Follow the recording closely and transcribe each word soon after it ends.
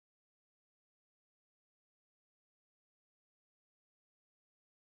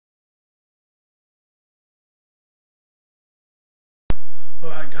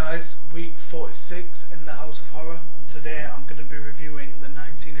Alright guys, week 46 in the House of Horror, and today I'm going to be reviewing the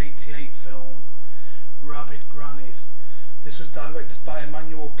 1988 film Rabid Grannies. This was directed by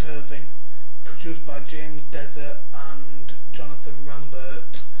Emmanuel Kervyn, produced by James Desert and Jonathan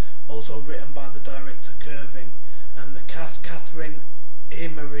Rambert, also written by the director Kervyn, and the cast: Catherine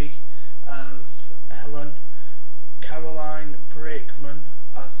Aymerie as Helen, Caroline Braeckman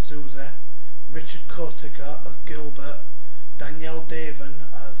as Susie, Richard Cotica as Gilbert, Danielle Daven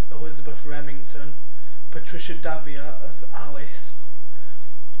as Elizabeth Remington, Patricia Davia as Alice,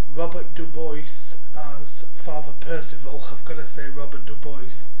 Robert Bois as Father Percival. I've got to say, Robert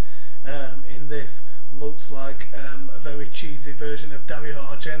Bois in this looks like a very cheesy version of Dario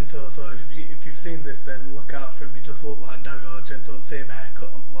Argento, so if you've seen this, then look out for him. He does look like Dario Argento, same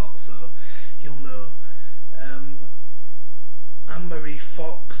haircut and lot, so you'll know. Anne-Marie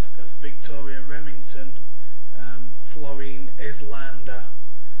Fox as Victoria Remington, Florine Elslande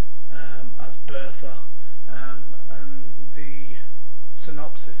as Bertha, and the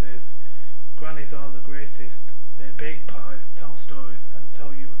synopsis is: Grannies are the greatest. They bake pies, tell stories, and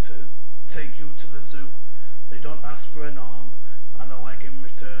take you to the zoo. They don't ask for an arm and a leg in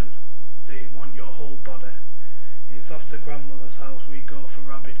return. They want your whole body. It's off to grandmother's house we go for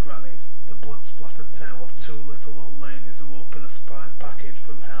Rabid Grannies, the blood-splattered tale of two little old ladies who open a surprise package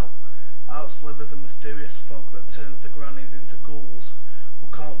from hell. Out slithers a mysterious fog that turns the grannies into ghouls who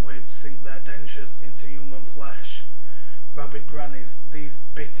can't wait to sink their dentures into human flesh. Rabid Grannies, these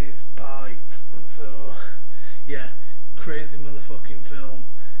bitties bite. So, yeah, crazy motherfucking film,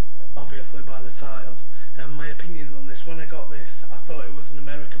 obviously by the title. My opinions on this: when I got this, I thought it was an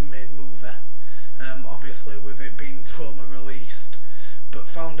American-made movie, obviously with it being trauma released, but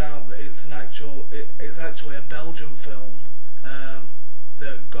found out that it's actually a Belgian film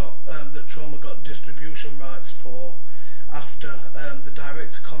that Trauma got distribution rights for after the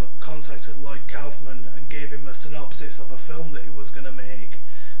director contacted Lloyd Kaufman and gave him a synopsis of a film that he was going to make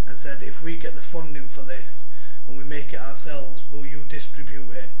and said, if we get the funding for this and we make it ourselves, will you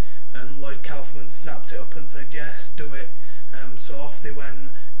distribute it? And Lloyd Kaufman snapped it up and said, yes, do it. So off they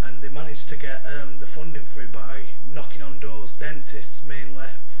went, and they managed to get the funding for it by knocking on doors. Dentists mainly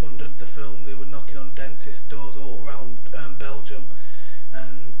funded the film. They were knocking on dentist doors all around Belgium,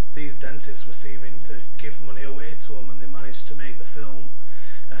 and these dentists were seeming to give money away to them, and they managed to make the film.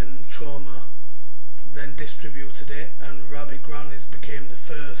 And Trauma then distributed it, and Rabid Grannies became the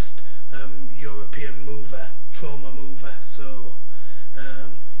first European trauma movie. So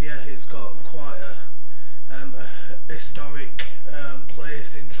yeah, it's got quite a historic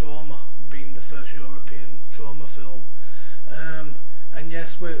place in Trauma, being the first European trauma film. And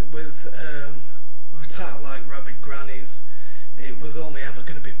yes, with a title like Rabid Grannies, it was only ever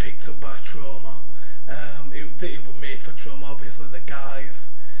going to be picked up by Trauma. It was made for Trauma. Obviously, the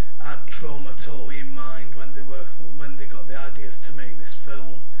guys had Trauma totally in mind when they got the ideas to make this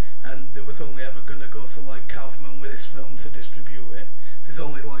film, and they was only ever going to go to Lloyd Kaufman with this film to distribute it. There's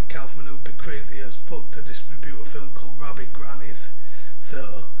only Lloyd Kaufman who'd be crazy as fuck to distribute a film called Rabid Grannies.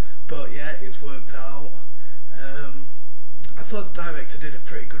 So, but yeah, it's worked out. I thought the director did a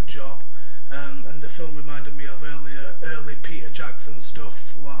pretty good job, and the film reminded me of early Peter Jackson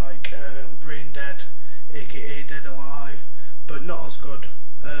stuff like Brain Dead, aka Dead Alive, but not as good.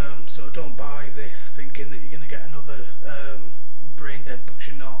 So don't buy this thinking that you're going to get another Brain Dead, because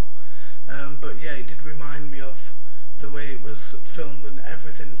you're not. But yeah, it did remind me of the way it was filmed and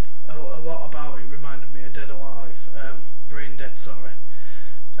everything. A lot about it reminded me of Dead Alive, Brain Dead, sorry.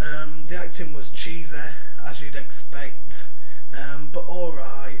 The acting was cheesy, as you'd expect, but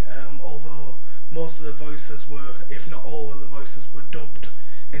alright, although most of the voices were, if not all of the voices, were dubbed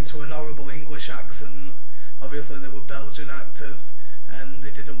into an horrible English accent. Obviously they were Belgian actors, and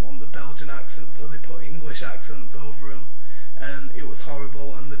they didn't want the Belgian accent, so they put English accents over them, and it was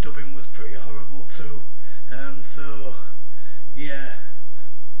horrible, and the dubbing was pretty horrible too. So yeah,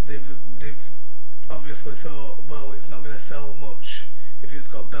 they've obviously thought, well, it's not going to sell much if it's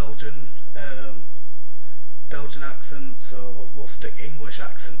got Belgian accent, so we'll stick English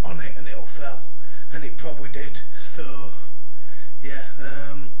accent on it and it'll sell, and it probably did. So yeah,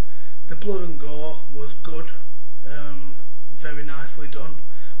 the blood and gore was good, very nicely done.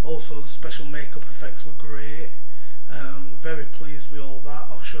 Also the special makeup effects were great. Very pleased with all that.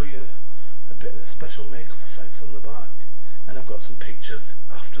 I'll show you a bit of the special makeup effects on the back, and I've got some pictures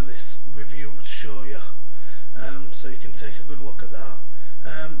after this review to show you, so you can take a good look at that.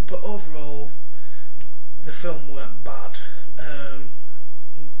 But overall, the film weren't bad.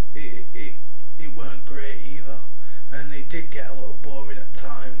 It weren't great either, and it did get a little boring at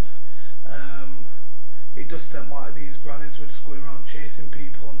times. it does seem like these grannies were just going around chasing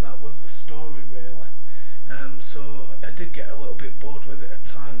people, and that was the story really. So I did get a little bit bored with it at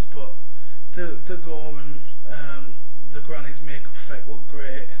times, but the gore and the grannies makeup effect looked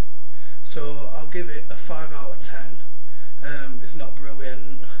great. So I'll give it a 5 out of 10. It's not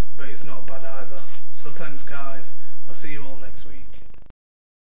brilliant, but it's not bad either. So thanks guys, I'll see you